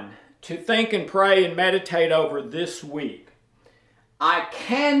one to think and pray and meditate over this week. I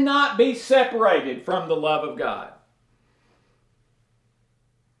cannot be separated from the love of God.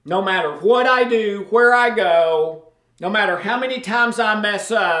 No matter what I do, where I go, no matter how many times I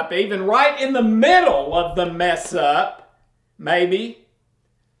mess up, even right in the middle of the mess up, maybe,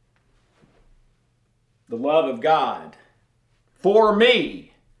 the love of God for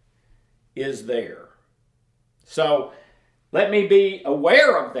me is there. So let me be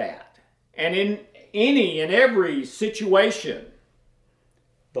aware of that. And in any and every situation,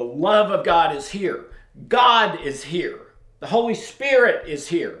 the love of God is here. God is here. The Holy Spirit is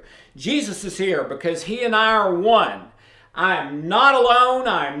here. Jesus is here because He and I are one. I am not alone.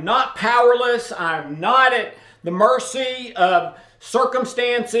 I am not powerless. I am not at the mercy of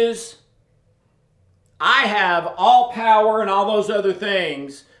circumstances. I have all power and all those other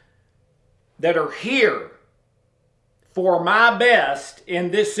things that are here for my best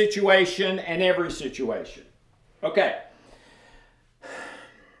in this situation and every situation. Okay.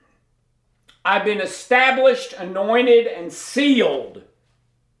 I've been established, anointed, and sealed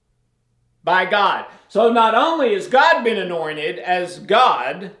by God. So not only has God been anointed as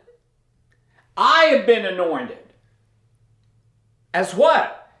God, I have been anointed. As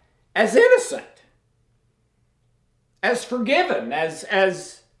what? As innocent. As forgiven.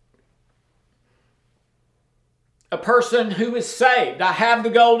 As a person who is saved. I have the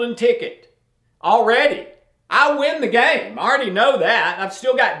golden ticket already. I win the game. I already know that. I've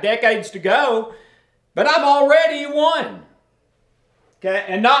still got decades to go, but I've already won. Okay?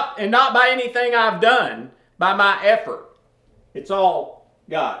 And not by anything I've done, by my effort. It's all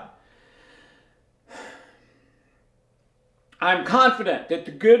God. I'm confident that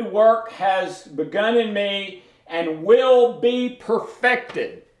the good work has begun in me, and will be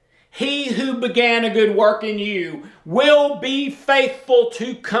perfected. He who began a good work in you will be faithful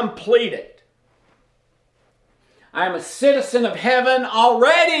to complete it. I am a citizen of heaven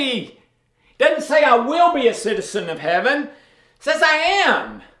already. It doesn't say I will be a citizen of heaven. It says I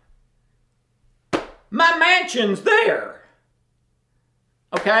am. My mansion's there.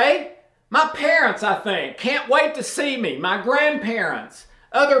 Okay? My parents, I think, can't wait to see me. My grandparents,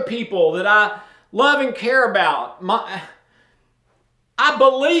 other people that I love and care about. I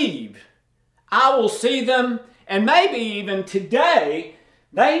believe I will see them, and maybe even today,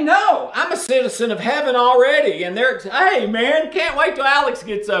 they know I'm a citizen of heaven already. And they're, hey man, can't wait till Alex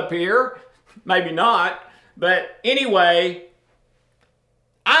gets up here. Maybe not. But anyway,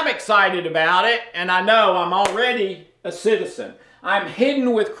 I'm excited about it, and I know I'm already a citizen. I'm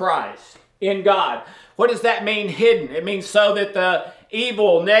hidden with Christ in God. What does that mean, hidden? It means so that the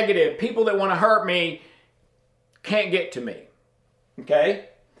evil, negative, people that want to hurt me can't get to me. Okay?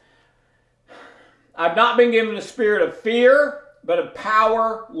 I've not been given a spirit of fear, but of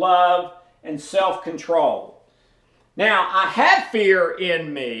power, love, and self-control. Now, I have fear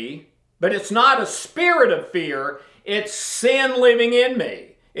in me, but it's not a spirit of fear. It's sin living in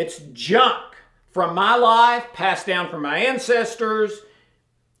me. It's junk from my life, passed down from my ancestors,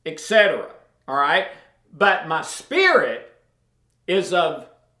 etc. All right? But my spirit is of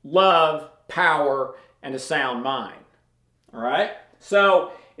love, power, and a sound mind. All right?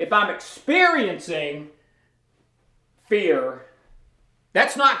 So, if I'm experiencing fear,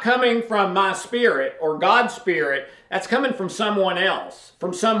 that's not coming from my spirit or God's spirit. That's coming from someone else,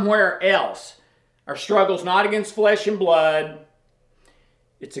 from somewhere else. Our struggle's not against flesh and blood.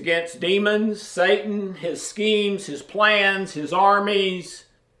 It's against demons, Satan, his schemes, his plans, his armies.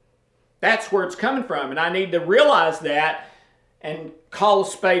 That's where it's coming from. And I need to realize that and call a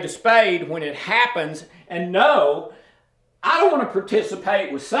spade when it happens and know I don't want to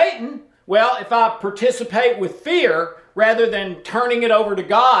participate with Satan. Well, if I participate with fear rather than turning it over to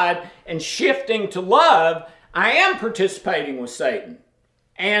God and shifting to love, I am participating with Satan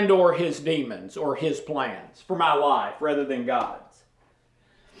and or his demons or his plans for my life rather than God's.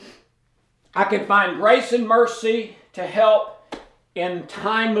 I can find grace and mercy to help in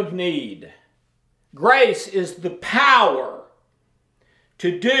time of need. Grace is the power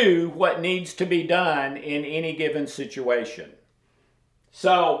to do what needs to be done in any given situation.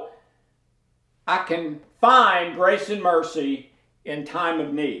 So, I can find grace and mercy in time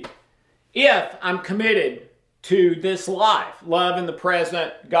of need. If I'm committed to this life, love in the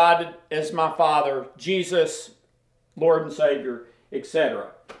present, God as my Father, Jesus, Lord and Savior, etc.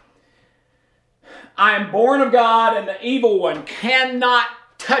 I am born of God, and the evil one cannot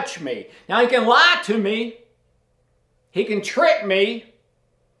touch me. Now, he can lie to me. He can trick me.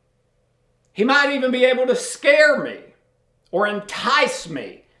 He might even be able to scare me or entice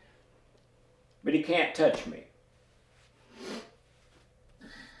me. But he can't touch me.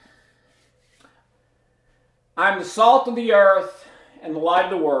 I'm the salt of the earth and the light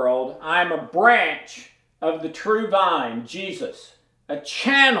of the world. I'm a branch of the true vine, Jesus, a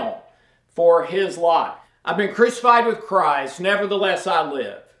channel for his life. I've been crucified with Christ, nevertheless I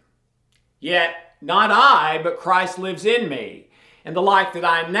live. Yet not I, but Christ lives in me. And the life that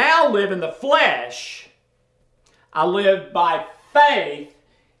I now live in the flesh, I live by faith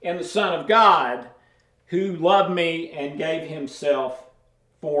in the Son of God, who loved me and gave himself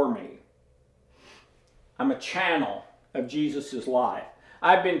for me. I'm a channel of Jesus' life.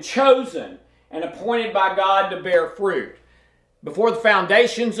 I've been chosen and appointed by God to bear fruit. Before the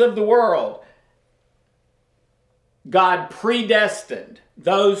foundations of the world, God predestined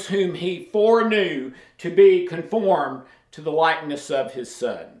those whom he foreknew to be conformed to the likeness of his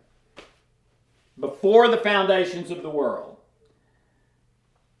Son. Before the foundations of the world.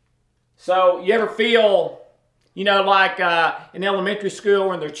 So, you ever feel, like in elementary school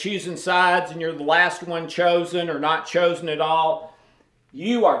when they're choosing sides and you're the last one chosen or not chosen at all?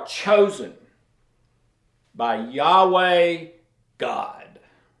 You are chosen by Yahweh God.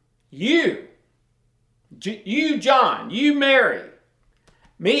 You, John, you, Mary,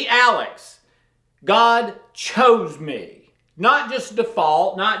 me, Alex, God chose me. Not just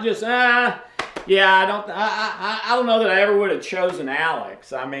default, not just, I don't know that I ever would have chosen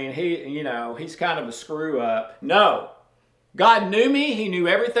Alex. I mean, he's kind of a screw up. No. God knew me. He knew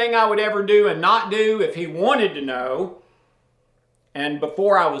everything I would ever do and not do if he wanted to know. And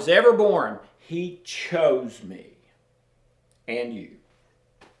before I was ever born, he chose me and you.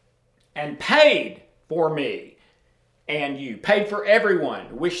 And paid for me and you. Paid for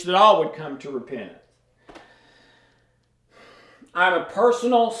everyone. Wish that all would come to repentance. I'm a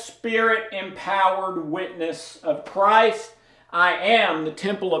personal, Spirit-empowered witness of Christ. I am the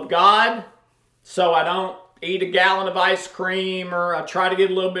temple of God, so I don't eat a gallon of ice cream, or I try to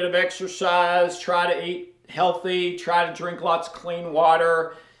get a little bit of exercise, try to eat healthy, try to drink lots of clean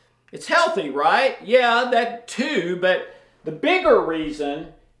water. It's healthy, right? Yeah, that too, but the bigger reason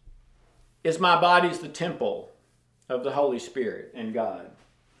is my body's the temple of the Holy Spirit and God.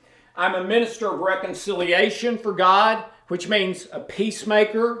 I'm a minister of reconciliation for God, which means a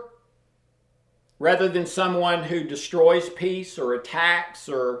peacemaker rather than someone who destroys peace or attacks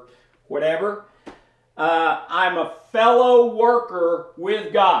or whatever. I'm a fellow worker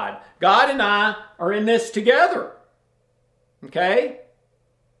with God. God and I are in this together. Okay?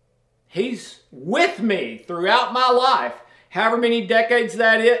 He's with me throughout my life, however many decades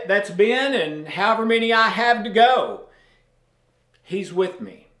that's been and however many I have to go. He's with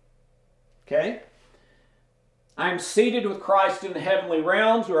me. Okay? I'm seated with Christ in the heavenly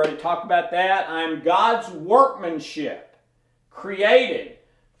realms. We already talked about that. I'm God's workmanship, created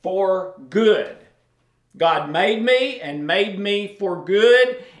for good. God made me and made me for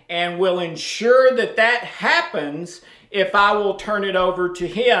good, and will ensure that that happens if I will turn it over to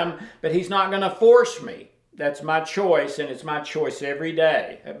Him, but He's not going to force me. That's my choice, and it's my choice every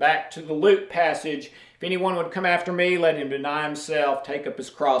day. Back to the Luke passage, if anyone would come after me, let him deny himself, take up his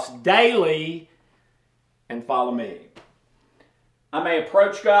cross daily, and follow me. I may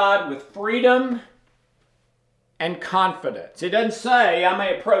approach God with freedom and confidence. It doesn't say I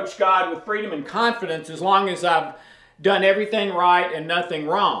may approach God with freedom and confidence as long as I've done everything right and nothing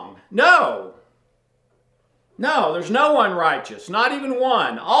wrong. No, there's no one righteous, not even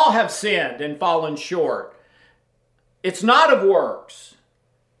one. All have sinned and fallen short. It's not of works.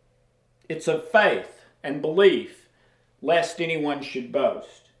 It's of faith and belief, lest anyone should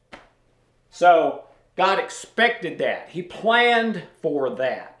boast. So God expected that. He planned for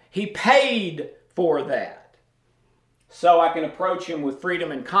that. He paid for that. So I can approach Him with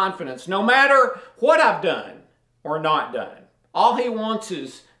freedom and confidence, no matter what I've done or not done. All He wants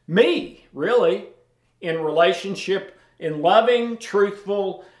is me, really, in relationship, in loving,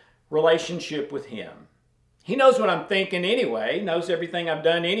 truthful relationship with Him. He knows what I'm thinking anyway, knows everything I've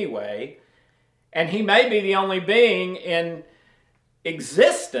done anyway, and He may be the only being in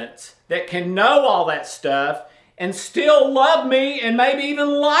existence that can know all that stuff and still love me and maybe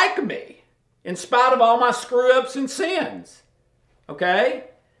even like me in spite of all my screw-ups and sins. Okay?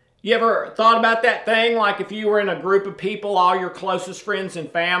 You ever thought about that thing, like if you were in a group of people, all your closest friends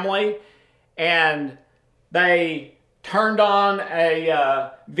and family, and they turned on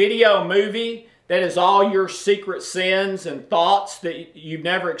a video movie that is all your secret sins and thoughts that you've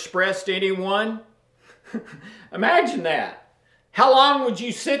never expressed to anyone? Imagine that. How long would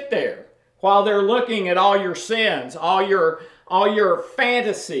you sit there while they're looking at all your sins, all your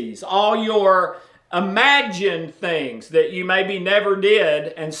fantasies, all your imagined things that you maybe never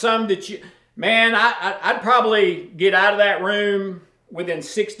did, and some that you... Man, I'd probably get out of that room within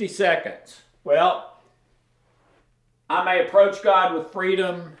 60 seconds. Well, I may approach God with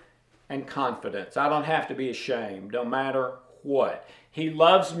freedom and confidence. I don't have to be ashamed, no matter what. He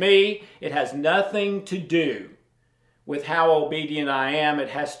loves me. It has nothing to do with how obedient I am. It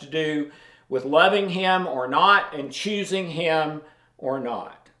has to do with loving Him or not, and choosing Him or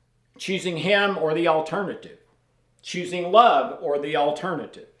not. Choosing Him or the alternative. Choosing love or the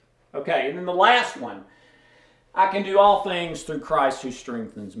alternative. Okay, and then the last one. I can do all things through Christ who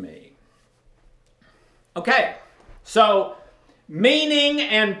strengthens me. Okay, so meaning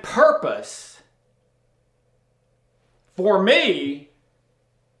and purpose. For me,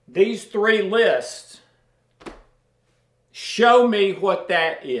 these three lists show me what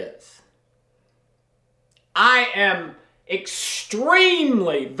that is. I am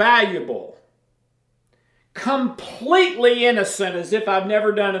extremely valuable, completely innocent, as if I've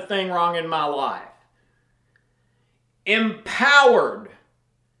never done a thing wrong in my life, empowered,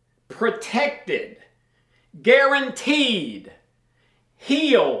 protected, guaranteed,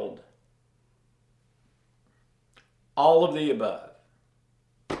 healed, all of the above.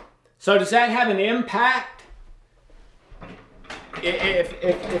 So does that have an impact?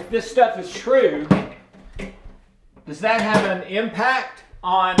 If this stuff is true, does that have an impact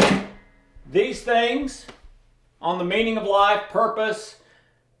on these things? On the meaning of life, purpose,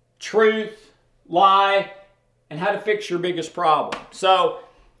 truth, lie, and how to fix your biggest problem. So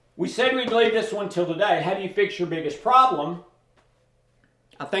we said we'd leave this one till today. How do you fix your biggest problem?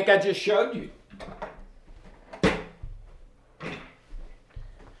 I think I just showed you.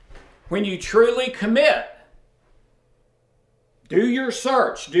 When you truly commit, do your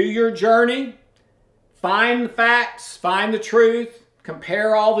search, do your journey, find the facts, find the truth,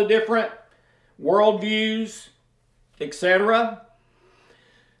 compare all the different worldviews, etc.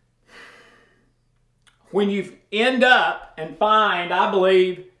 When you end up and find, I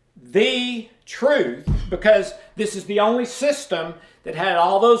believe, the truth, because this is the only system that had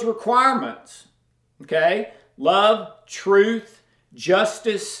all those requirements, okay? Love, truth,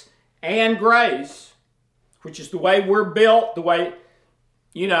 justice, and grace, which is the way we're built, the way,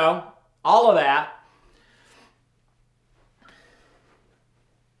 all of that.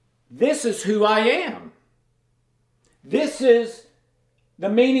 This is who I am. This is the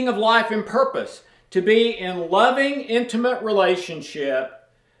meaning of life and purpose. To be in loving, intimate relationship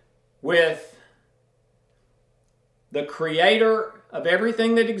with the Creator of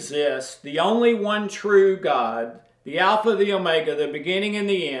everything that exists, the only one true God, the Alpha, the Omega, the beginning and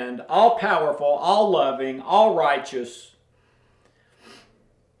the end, all powerful, all loving, all righteous.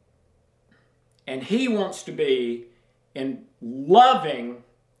 And He wants to be in loving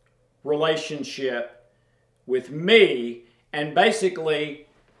relationship with me and basically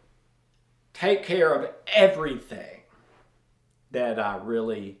take care of everything that I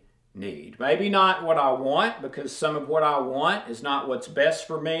really need. Maybe not what I want, because some of what I want is not what's best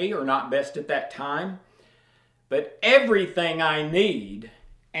for me or not best at that time, but everything I need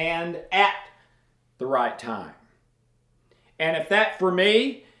and at the right time. And if that for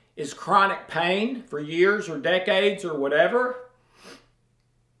me is chronic pain for years or decades or whatever,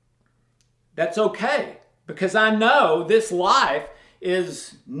 that's okay, because I know this life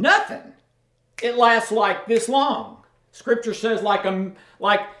is nothing. It lasts like this long. Scripture says like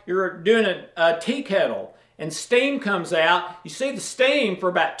you're doing a tea kettle and steam comes out. You see the steam for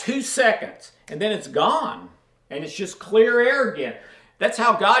about 2 seconds and then it's gone and it's just clear air again. That's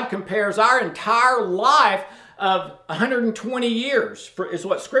how God compares our entire life of 120 years, is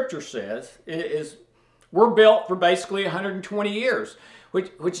what Scripture says. We're built for basically 120 years,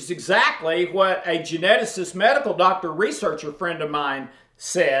 which is exactly what a geneticist, medical doctor, researcher friend of mine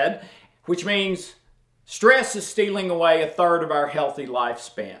said, which means stress is stealing away 1/3 of our healthy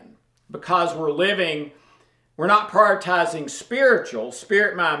lifespan because we're not prioritizing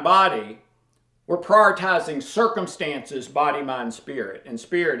spirit, mind, body. We're prioritizing circumstances, body, mind, spirit. And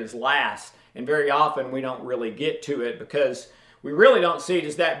spirit is last. And very often we don't really get to it because we really don't see it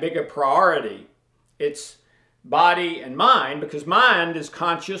as that big a priority. It's body and mind, because mind is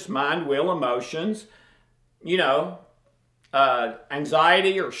conscious, mind, will, emotions,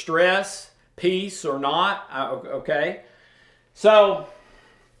 anxiety or stress, peace or not, okay? So,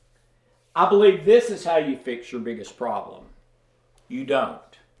 I believe this is how you fix your biggest problem. You don't.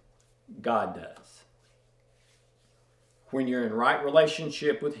 God does. When you're in right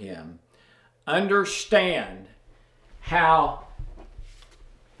relationship with Him, understand how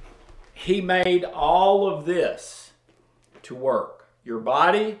He made all of this to work. Your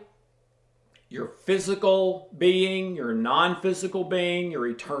body, your physical being, your non-physical being, your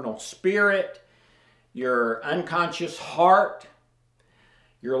eternal spirit, your unconscious heart,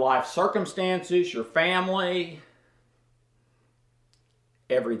 your life circumstances, your family,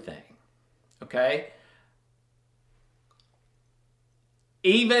 everything. Okay?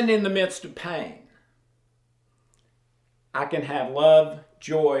 Even in the midst of pain, I can have love,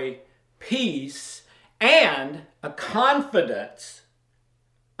 joy, peace, and a confidence,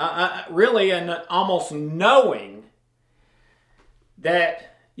 really an almost knowing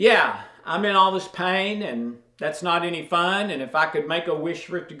that, yeah, I'm in all this pain and that's not any fun, and if I could make a wish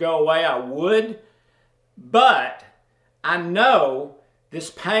for it to go away, I would, but I know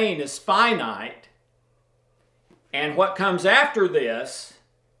this pain is finite, and what comes after this,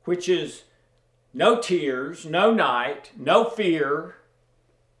 which is no tears, no night, no fear,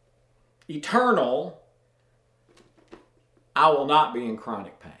 eternal, I will not be in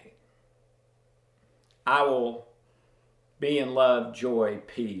chronic pain. I will be in love, joy,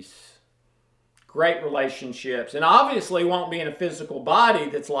 peace, great relationships, and obviously won't be in a physical body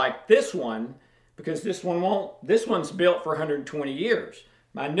that's like this one, because this one's built for 120 years.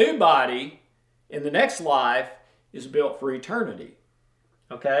 My new body in the next life is built for eternity.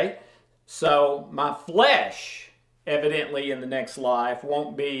 Okay? So my flesh, evidently in the next life,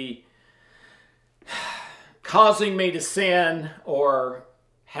 won't be causing me to sin or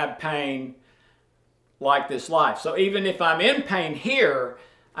have pain like this life. So even if I'm in pain here,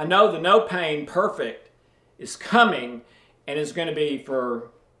 I know the no pain perfect is coming and is going to be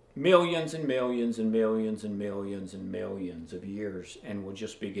for millions and millions and millions and millions and millions of years, and we'll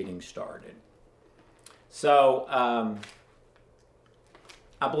just be getting started. So I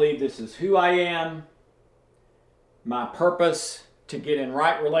believe this is who I am, my purpose to get in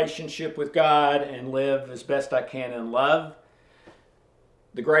right relationship with God and live as best I can in love.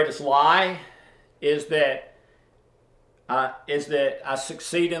 The greatest lie is that I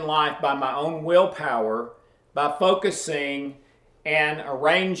succeed in life by my own willpower, by focusing and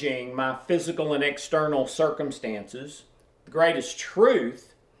arranging my physical and external circumstances. The greatest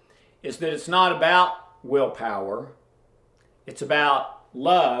truth is that it's not about willpower. It's about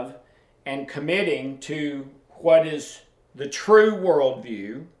love and committing to what is the true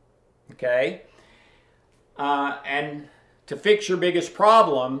worldview, okay? And to fix your biggest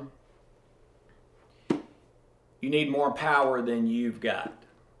problem, you need more power than you've got.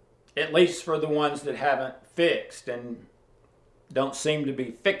 At least for the ones that haven't fixed and don't seem to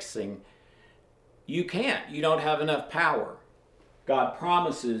be fixing. You can't. You don't have enough power. God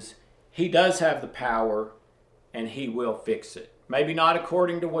promises He does have the power and He will fix it. Maybe not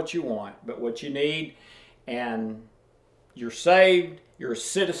according to what you want, but what you need. And you're saved. You're a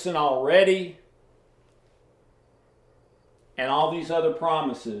citizen already. And all these other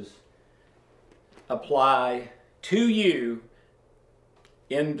promises apply to you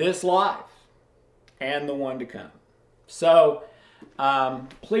in this life and the one to come. So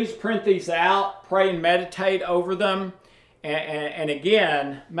please print these out, pray and meditate over them. And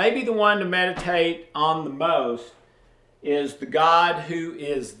again, maybe the one to meditate on the most is the God who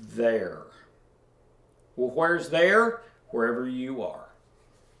is there. Well, where's there? Wherever you are.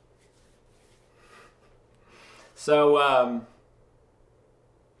 So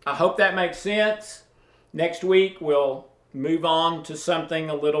I hope that makes sense. Next week we'll move on to something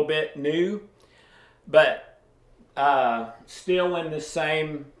a little bit new, but still in the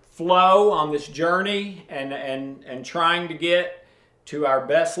same flow on this journey and trying to get to our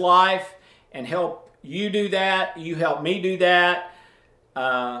best life and help you do that. You help me do that.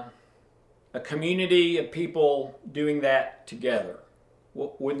 A community of people doing that together.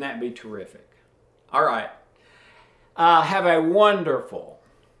 Wouldn't that be terrific? All right. Have a wonderful,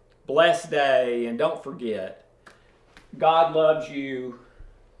 blessed day, and don't forget, God loves you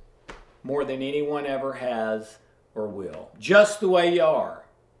more than anyone ever has or will, just the way you are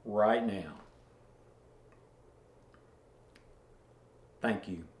right now. Thank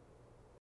you.